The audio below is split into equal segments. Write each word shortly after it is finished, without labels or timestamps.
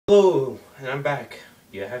Hello, and I'm back.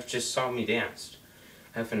 You have just saw me dance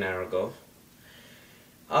half an hour ago.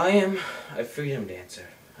 I am a freedom dancer.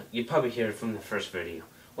 You probably hear it from the first video.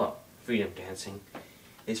 Well, freedom dancing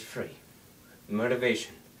is free.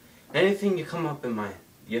 Motivation. Anything you come up in mind,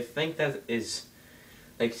 you think that is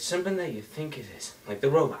like something that you think it is, like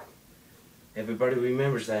the robot. Everybody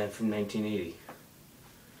remembers that from 1980,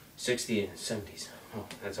 60 and 70s. Oh,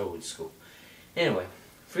 that's old school. Anyway,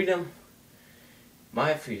 freedom.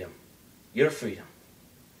 My freedom. Your freedom.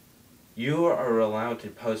 You are allowed to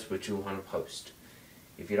post what you want to post.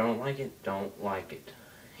 If you don't like it, don't like it.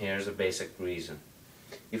 Here's a basic reason.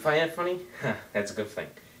 You find it funny? That's a good thing.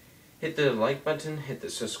 Hit the like button, hit the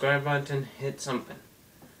subscribe button, hit something.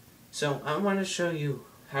 So I want to show you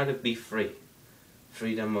how to be free.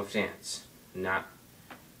 Freedom of dance. I'm not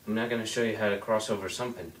going to show you how to cross over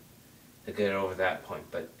something to get over that point.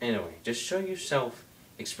 But anyway, just show yourself,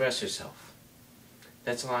 express yourself.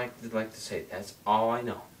 That's all I'd like to say. That's all I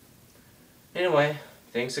know. Anyway,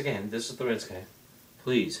 thanks again. This is the Reds Guy.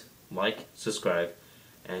 Please like, subscribe,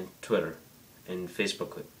 and Twitter and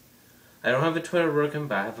Facebook. I don't have a Twitter working,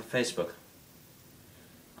 but I have a Facebook.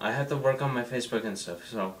 I have to work on my Facebook and stuff,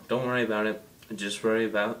 so don't worry about it. Just worry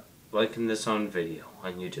about liking this on video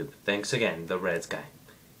on YouTube. Thanks again, the Reds Guy.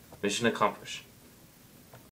 Mission accomplished.